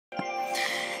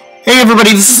Hey everybody,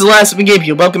 this is the last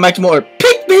game. Welcome back to more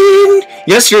Pikmin!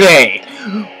 Yesterday,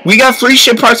 we got 3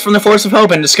 ship parts from the Force of Hope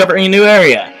and discovering a new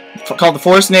area called the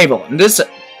Forest Naval. And this,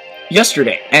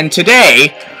 yesterday. And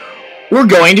today, we're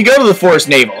going to go to the Forest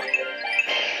Naval.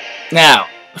 Now,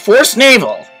 the Forest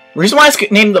Naval, the reason why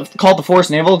it's called the Forest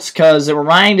Naval is because it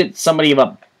reminded somebody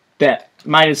of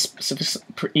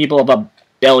people of a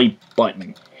belly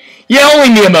button. Yeah, only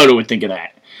Miyamoto would think of that.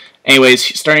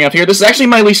 Anyways, starting off here, this is actually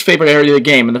my least favorite area of the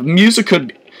game, and the music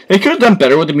they could have done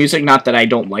better with the music, not that I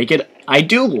don't like it. I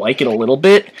do like it a little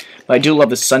bit, but I do love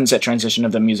the sunset transition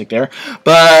of the music there.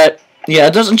 But, yeah,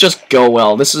 it doesn't just go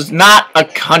well. This is not a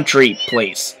country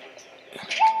place.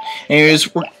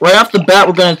 Anyways, right off the bat,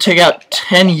 we're going to take out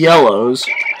 10 yellows.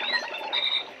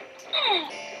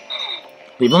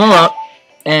 Leave them alone.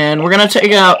 And we're going to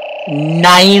take out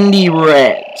 90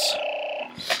 reds.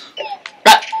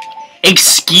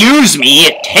 Excuse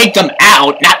me, take them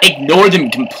out, not ignore them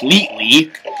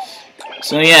completely.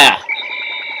 So, yeah.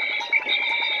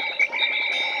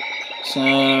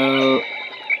 So...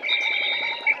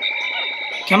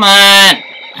 Come on!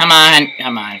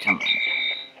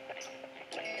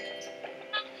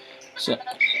 So...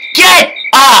 Get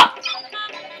up!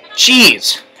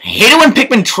 Jeez. I hate it when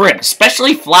Pikmin trip,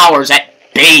 especially flowers at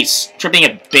base. Tripping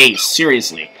at base,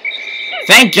 seriously.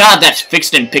 Thank God that's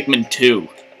fixed in Pikmin 2.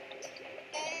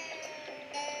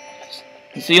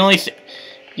 It's the only thing.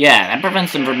 Yeah, that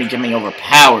prevents them from becoming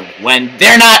overpowered when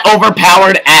they're not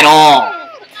overpowered at all.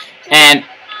 And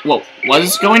what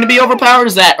was going to be overpowered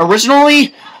is that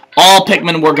originally all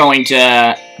Pikmin were going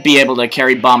to be able to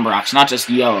carry bomb rocks, not just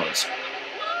yellows.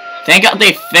 Thank God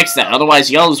they fixed that, otherwise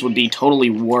yellows would be totally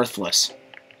worthless.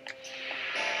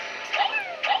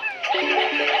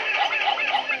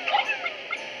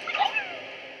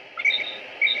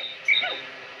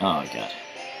 Oh god.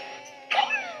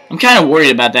 I'm kind of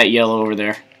worried about that yellow over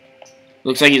there.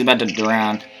 Looks like he's about to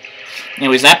drown.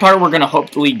 Anyways, that part we're going to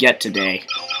hopefully get today.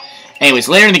 Anyways,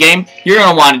 later in the game, you're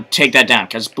going to want to take that down.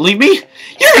 Because, believe me,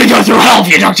 you're going to go through hell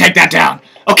if you don't take that down.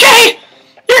 Okay?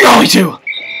 You're going to.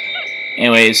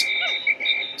 Anyways,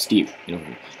 Steve, get over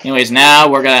here. Anyways, now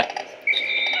we're going to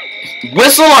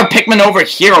whistle our Pikmin over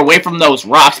here away from those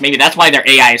rocks. Maybe that's why their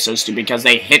AI is so stupid, because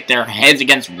they hit their heads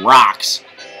against rocks.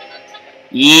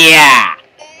 Yeah.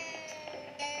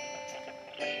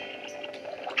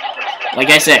 Like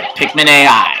I said, Pikmin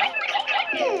AI.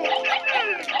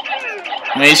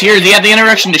 Anyways, here they have the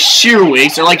introduction to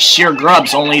shearwigs. They're like sheer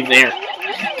grubs, only they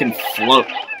can float.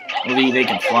 Only they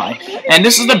can fly. And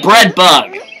this is the bread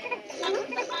bug.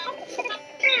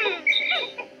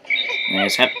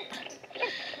 Anyways,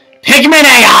 Pikmin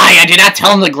AI! I did not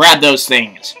tell him to grab those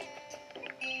things.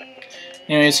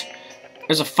 Anyways,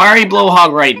 there's a fiery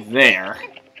blowhog right there.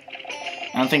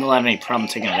 I don't think we'll have any problem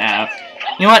taking it out.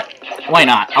 You know what? Why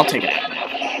not? I'll take it out.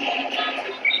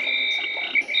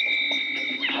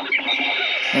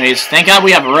 Anyways, thank God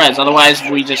we have reds. Otherwise, if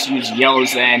we just use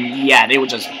yellows, then, yeah, they would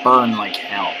just burn like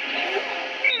hell.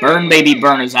 Burn, baby,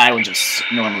 burn, as I would just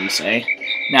normally say.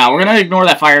 Now, we're going to ignore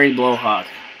that fiery blowhog.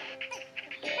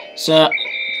 So,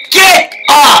 get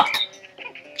up!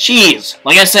 Jeez.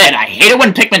 Like I said, I hate it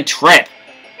when Pikmin trip.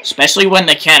 Especially when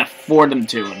they can't afford them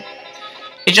to.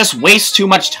 It just wastes too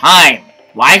much time.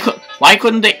 Why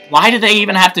couldn't they? Why did they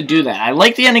even have to do that? I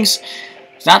like the endings.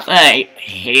 It's not that I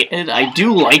hate it. I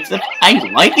like the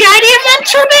idea of them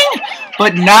tripping,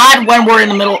 but not when we're in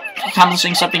the middle of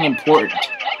accomplishing something important.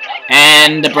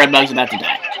 And the bread bug's about to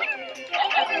die.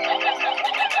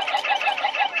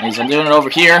 Anyways, I'm doing it over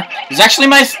here. It's actually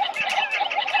my. So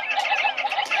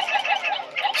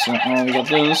we got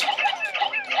those.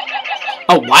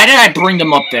 Oh, why did I bring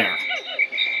them up there?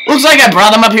 Looks like I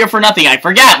brought them up here for nothing. I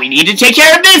forgot. We need to take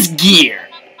care of this gear.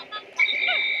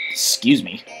 Excuse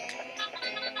me.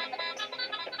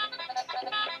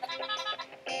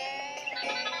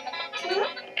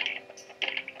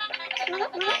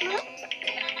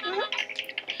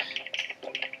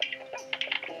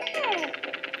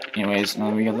 Anyways, now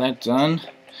we got that done.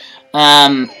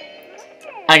 I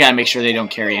gotta make sure they don't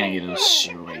carry any of those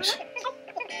shearwigs.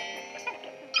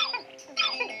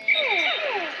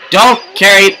 Don't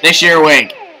carry the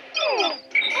shearwig.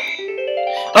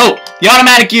 Oh, the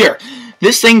automatic gear.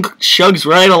 This thing chugs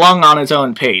right along on its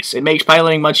own pace. It makes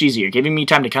piloting much easier, giving me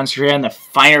time to concentrate on the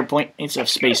finer points of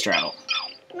space travel.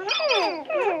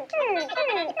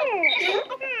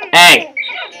 Hey!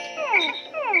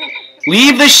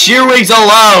 Leave the shearwigs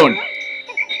alone!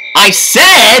 I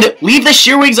said, leave the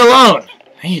shearwigs alone!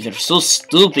 Hey, they're so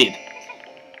stupid.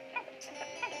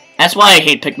 That's why I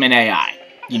hate Pikmin AI.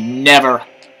 You never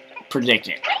predict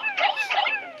it.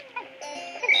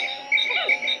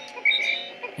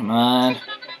 Come on.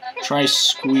 try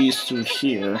squeeze through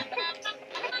here.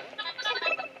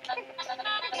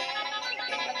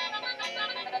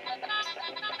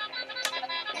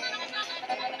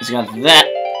 He's got that.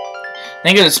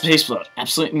 Think of the space float.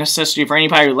 Absolute necessity for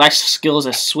anybody who lacks skills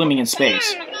at swimming in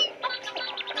space.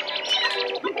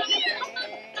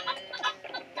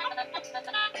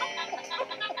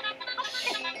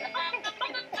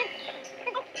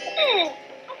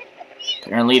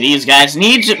 Apparently these guys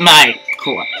need my...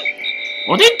 Cool.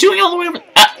 What are they doing all the way over...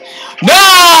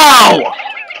 No!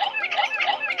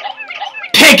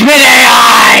 Pikmin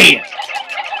AI!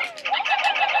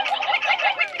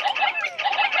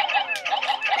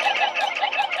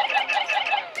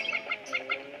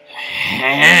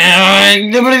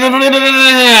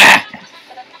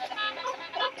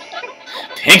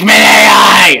 Pikmin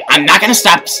AI! I'm not gonna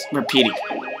stop repeating.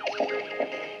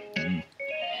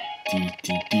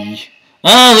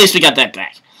 Oh, at least we got that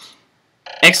back.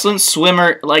 Excellent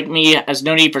swimmer like me has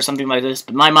no need for something like this,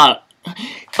 but my motto...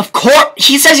 Of course!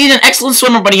 He says he's an excellent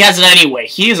swimmer, but he has it anyway.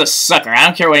 He is a sucker. I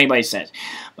don't care what anybody says.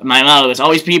 But my motto is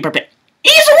always be prepared.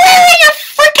 He's wearing a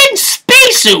freaking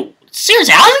spacesuit!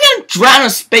 Seriously, how is he gonna drown in a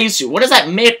spacesuit? What is that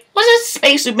made? What is this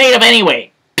spacesuit made of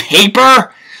anyway?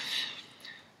 Paper?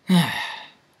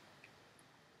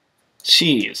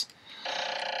 Jeez.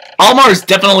 Almar is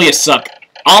definitely a sucker.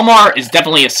 Almar is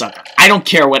definitely a sucker. I don't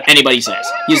care what anybody says.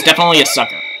 He's definitely a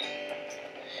sucker.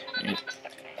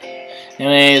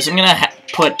 Anyways, I'm gonna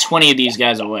put 20 of these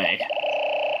guys away.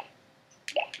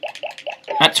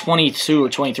 Not 22 or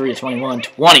 23 or 21.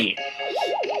 20.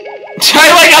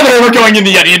 I like how they were going in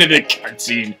the end of the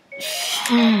cutscene.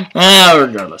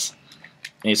 Regardless.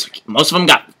 Most of them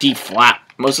got D-flat.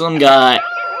 Most of them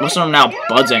now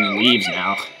buds and leaves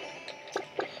now.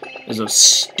 There's those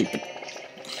stupid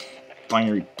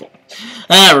binary bull.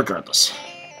 Regardless.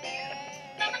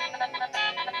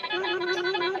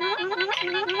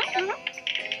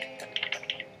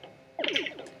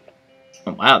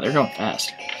 Oh wow, they're going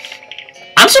fast.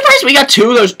 I'm surprised we got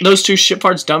those two ship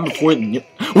parts done before the...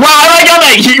 Wow, I like how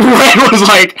that red was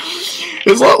like...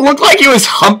 It looked like he was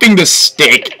humping the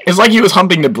stick. It's like he was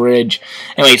humping the bridge.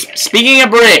 Anyways, speaking of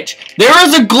bridge, there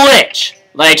is a glitch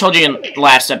that I told you in the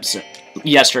last episode,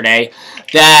 yesterday,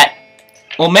 that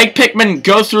will make Pikmin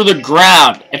go through the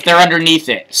ground if they're underneath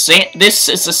it. This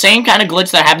is the same kind of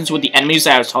glitch that happens with the enemies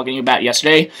that I was talking about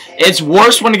yesterday. It's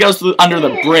worse when it goes under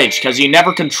the bridge, because you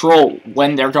never control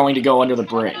when they're going to go under the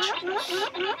bridge.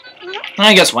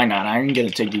 I guess why not? I'm going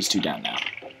to take these two down now.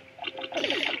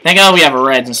 Thank God we have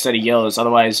reds instead of yellows,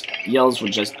 otherwise yellows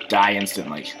would just die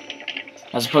instantly.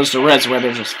 As opposed to reds where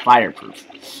they're just fireproof.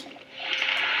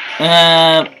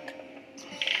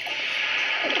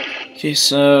 Okay,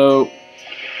 so...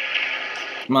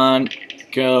 Come on,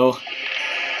 go.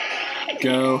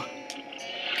 Go.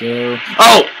 Go.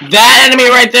 Oh! That enemy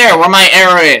right there, where my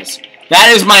arrow is. That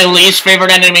is my least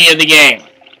favorite enemy of the game.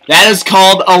 That is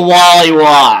called a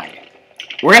Wollywog.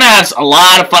 We're gonna have a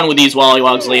lot of fun with these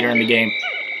Wollywogs later in the game.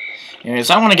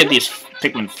 Anyways, I want to get these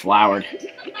Pikmin flowered.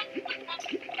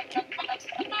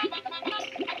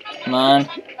 Come on.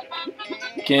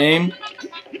 Game.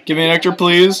 Give me an nectar,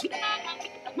 please.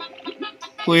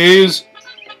 Please.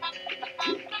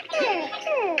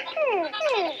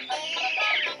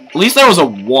 At least there was a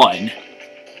 1.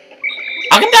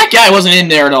 How come that guy wasn't in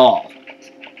there at all?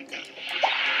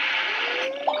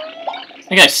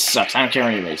 That guy sucks. I don't care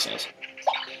what anybody says.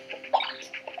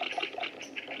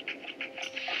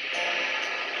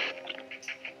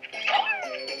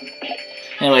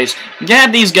 Anyways, I'm gonna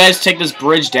have these guys take this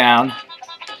bridge down.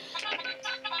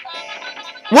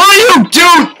 Will you,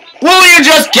 dude? Will you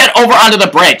just get over onto the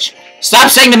bridge? Stop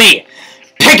saying to me,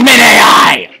 Pikmin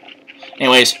AI!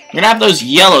 Anyways, we're gonna have those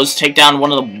yellows take down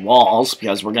one of the walls,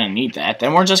 because we're gonna need that.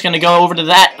 Then we're just gonna go over to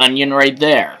that onion right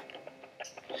there.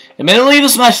 Admittedly,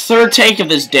 this is my 3rd take of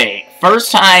this day.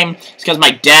 First time, it's because my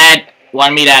dad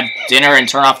wanted me to have dinner and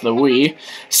turn off the Wii.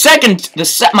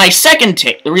 My second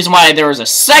take, the reason why there was a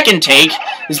second take,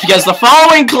 is because the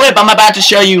following clip I'm about to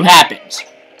show you happens.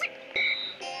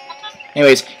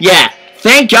 Anyways, yeah,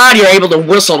 thank God you're able to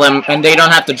whistle them and they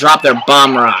don't have to drop their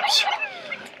bomb rocks.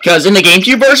 Because in the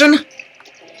GameCube version,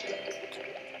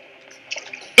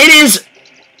 it is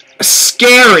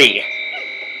scary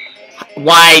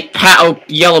how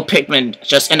yellow Pikmin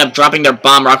just end up dropping their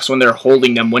bomb rocks when they're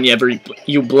holding them whenever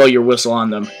you blow your whistle on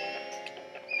them.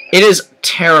 It is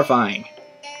terrifying.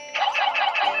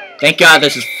 Thank God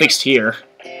this is fixed here.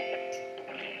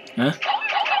 Huh?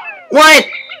 What?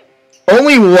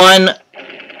 Only 1?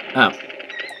 Oh.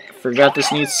 Forgot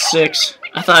this needs 6.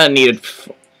 I thought it needed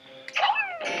 4.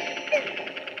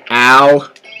 Ow.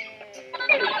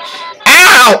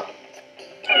 Ow!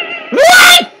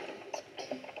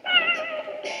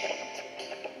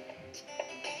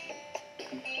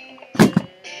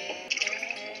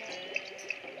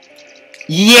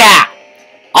 Yeah!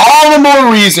 All the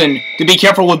more reason to be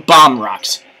careful with bomb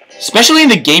rocks. Especially in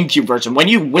the GameCube version. When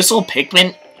you whistle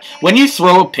Pikmin, when you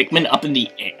throw a Pikmin up in the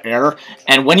air,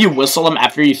 and when you whistle them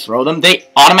after you throw them, they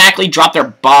automatically drop their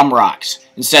bomb rocks,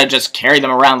 instead of just carry them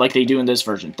around like they do in this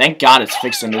version. Thank God it's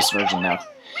fixed in this version, though.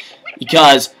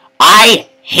 Because I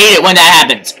hate it when that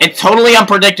happens. It's totally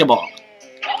unpredictable.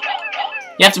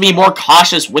 You have to be more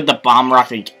cautious with the bomb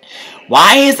rock.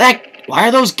 Why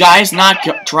are those guys not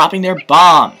dropping their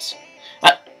bombs?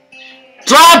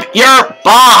 Drop your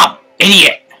bomb,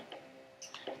 idiot!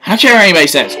 I don't care what anybody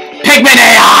says. Pikmin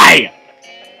AI!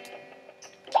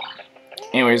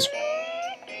 Anyways.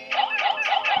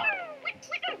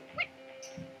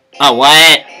 Oh,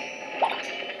 what?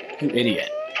 You idiot.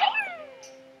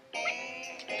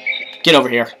 Get over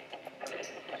here.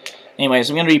 Anyways,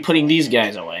 I'm going to be putting these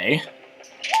guys away.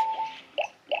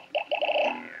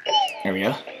 There we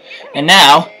go. And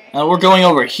now, we're going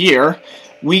over here.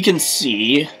 We can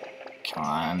see... Come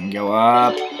on, go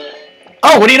up.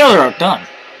 Oh, what do you know? They're done.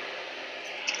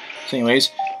 So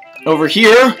anyways, over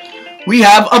here, we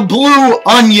have a blue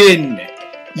onion!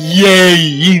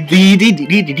 Yay!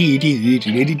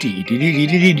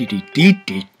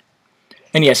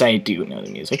 And yes, I do know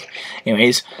the music.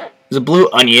 Anyways, there's a blue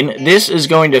onion. This is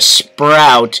going to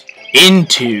sprout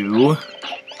into...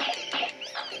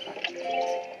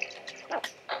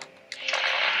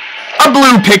 a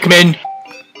blue Pikmin!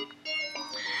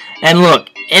 And look,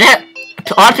 a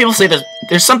lot of people say that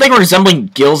there's something resembling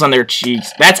gills on their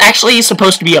cheeks. That's actually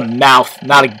supposed to be a mouth,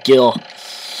 not a gill.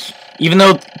 Even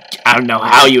though, I don't know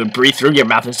how you would breathe through your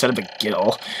mouth instead of a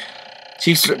gill.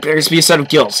 Cheeks appears to be a set of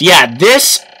gills. Yeah,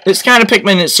 this kind of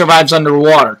Pikmin, it survives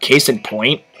underwater. Case in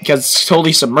point, because it's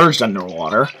totally submerged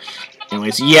underwater.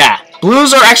 Anyways, yeah.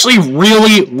 Blues are actually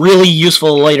really, really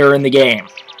useful later in the game.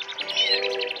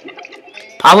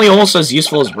 Probably almost as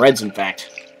useful as reds, in fact.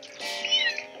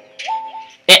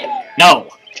 No!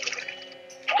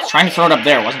 I was trying to throw it up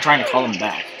there. I wasn't trying to call them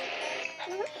back.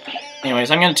 Anyways,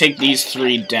 I'm going to take these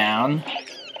three down.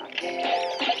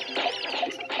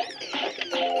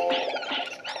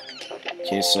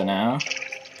 Okay, so now...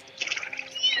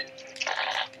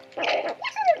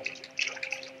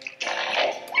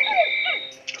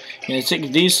 I'm going to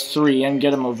take these three and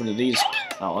get them over to these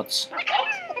pellets.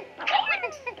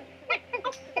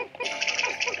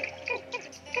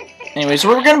 Anyway, so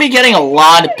we're going to be getting a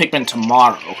lot of Pikmin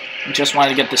tomorrow. I just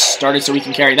wanted to get this started so we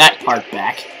can carry that part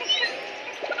back.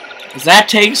 Because that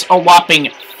takes a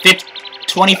whopping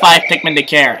 25 Pikmin to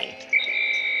carry.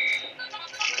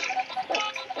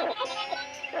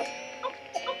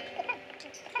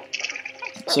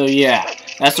 So yeah,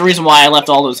 that's the reason why I left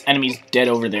all those enemies dead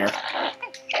over there.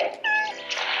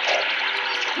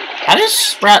 How did it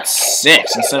sprout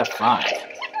 6 instead of 5?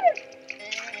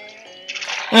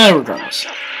 Regardless.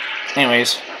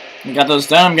 Anyways, we got those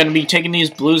done. I'm going to be taking these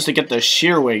blues to get the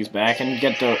shearwigs back and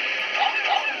get the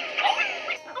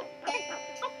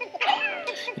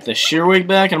shearwig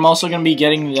back, and I'm also going to be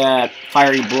getting that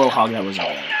fiery blowhog that was on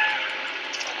there.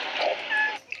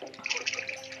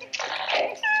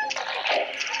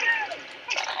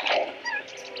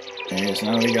 Okay, so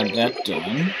now we got that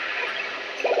done.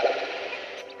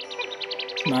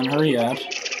 Come on, hurry up.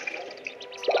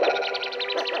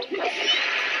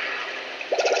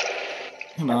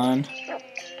 Come on.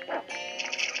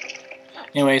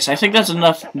 Anyways, I think that's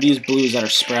enough of these blues that are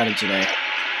sprouted today.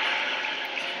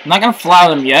 I'm not gonna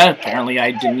flower them yet. Apparently I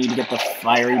didn't need to get the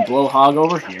fiery blowhog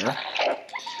over here.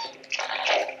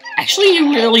 Actually,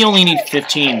 you really only need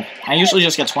 15. I usually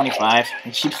just get 25. I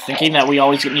keep thinking that we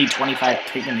always need 25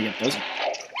 Pikmin to get those.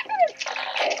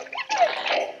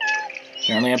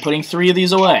 Apparently I'm putting 3 of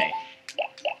these away.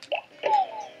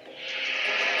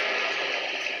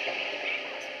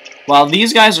 While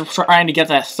these guys are trying to get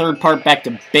that third part back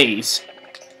to base,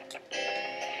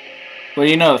 what do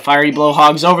you know, the fiery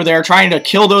blowhog's over there trying to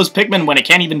kill those Pikmin when it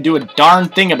can't even do a darn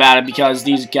thing about it because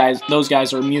those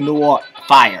guys are immune to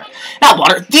fire. Not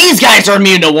water, these guys are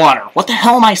immune to water! What the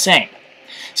hell am I saying?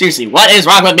 Seriously, what is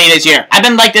wrong with me this year? I've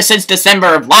been like this since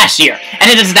December of last year,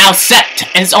 and it is now Sept,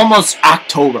 and it's almost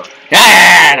October.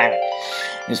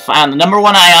 It's found the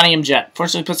 #1 Ionium jet.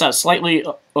 Fortunately, puts out slightly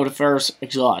odoriferous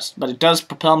exhaust, but it does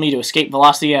propel me to escape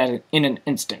velocity in an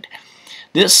instant.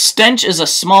 This stench is a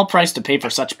small price to pay for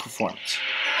such performance.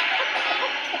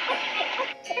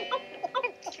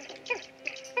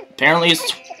 Apparently,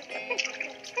 it's...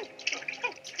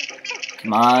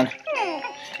 Come on.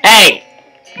 Hey!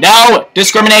 No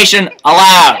discrimination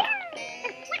allowed!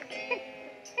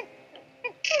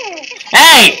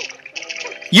 Hey!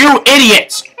 You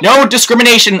idiots! No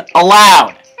discrimination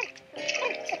allowed!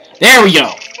 There we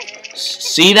go.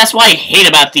 See, that's what I hate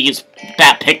about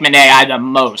that Pikmin AI the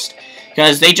most.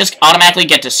 Because they just automatically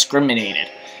get discriminated.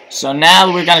 So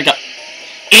now we're gonna go...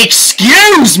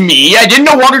 Excuse me! I didn't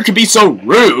know water could be so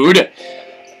rude!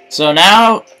 So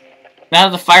now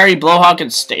the fiery blowhawk can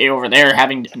stay over there,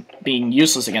 being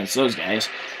useless against those guys.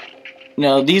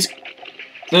 No,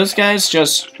 those guys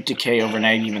just decay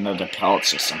overnight, even though the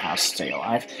pellets just somehow stay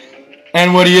alive.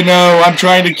 And what do you know? I'm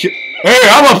trying to kill... Hey,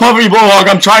 I'm a puffy blowhawk.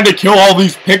 I'm trying to kill all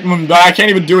these Pikmin, but I can't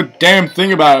even do a damn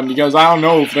thing about them because I don't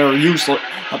know if they're useless,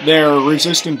 if they're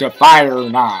resistant to fire or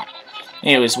not.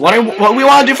 Anyways, what we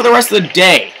want to do for the rest of the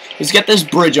day is get this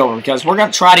bridge over because we're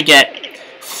going to try to get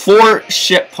 4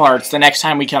 ship parts the next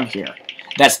time we come here.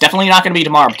 That's definitely not going to be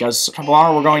tomorrow because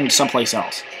tomorrow we're going someplace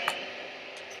else.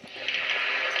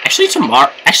 Actually,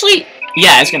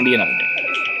 yeah, it's going to be another day.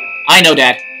 I know,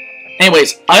 Dad.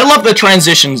 Anyways, I love the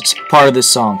transitions part of this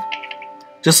song.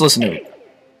 Just listen to it.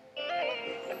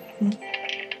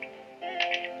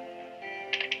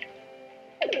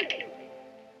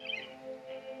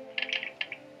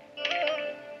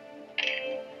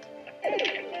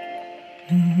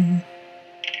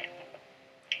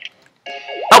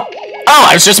 Oh,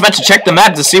 I was just about to check the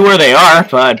map to see where they are,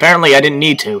 but apparently I didn't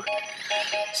need to.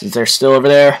 Since they're still over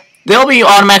there. They'll be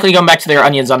automatically going back to their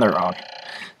onions on their own.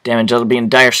 Damage will be in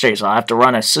dire straits, so I'll have to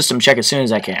run a system check as soon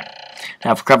as I can.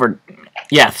 Now I've covered,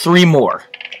 yeah, 3 more.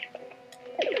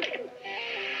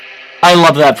 I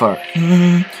love that part.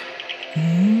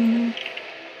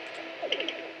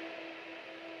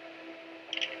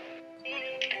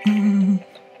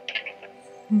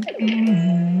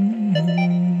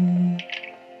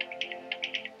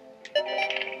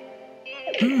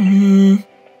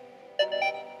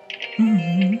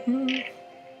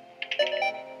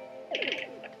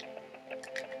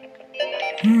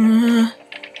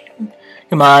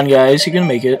 Come on, guys, you're gonna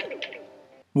make it.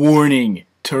 Warning,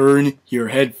 turn your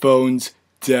headphones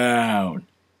down.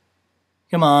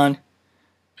 Come on.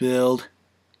 Build.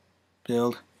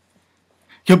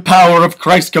 The power of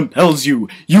Christ compels you.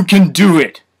 You can do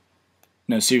it.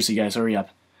 No, seriously, guys, hurry up.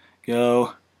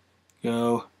 Go.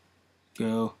 Oh,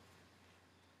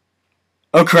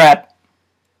 crap.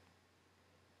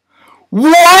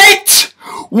 What?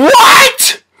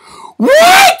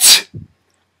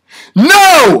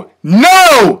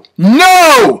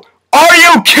 No! Are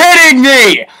you kidding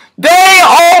me? They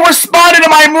all responded to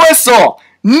my whistle!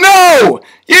 No!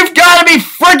 You've got to be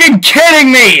friggin'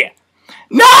 kidding me!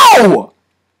 No!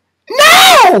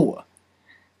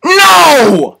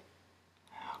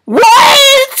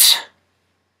 What?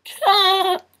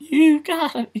 You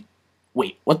gotta be...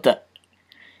 Wait, what the...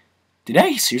 Did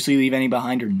I seriously leave any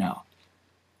behind or no?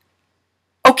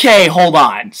 Okay, hold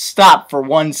on. Stop for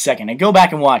 1 second and go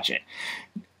back and watch it.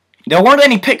 There weren't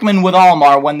any Pikmin with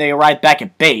Olimar when they arrived back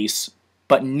at base,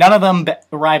 but none of them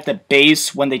arrived at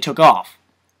base when they took off.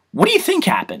 What do you think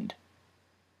happened?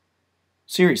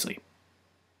 Seriously.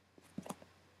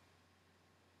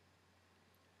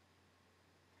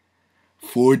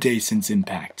 "4 days since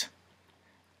impact.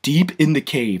 Deep in the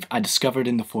cave I discovered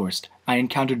in the forest, I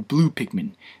encountered blue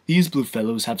Pikmin. These blue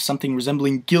fellows have something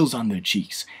resembling gills on their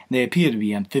cheeks, and they appear to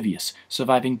be amphibious,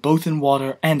 surviving both in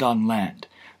water and on land.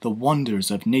 The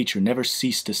wonders of nature never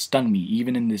cease to stun me,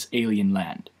 even in this alien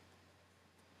land."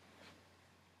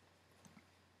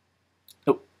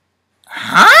 Oh.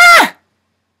 Huh?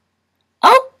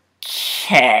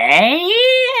 Okay.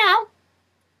 I'll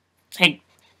take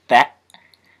that.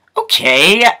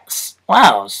 Okay.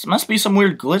 Wow, this must be some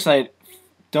weird glitch I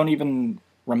don't even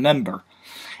remember.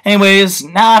 Anyways,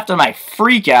 now after my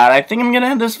freak out, I think I'm gonna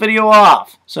end this video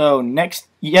off. So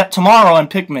tomorrow on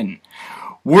Pikmin,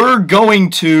 we're going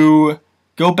to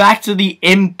go back to the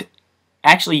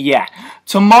Actually, yeah.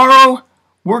 Tomorrow,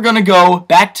 we're gonna go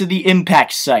back to the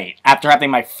impact site after having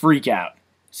my freak out.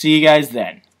 See you guys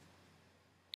then.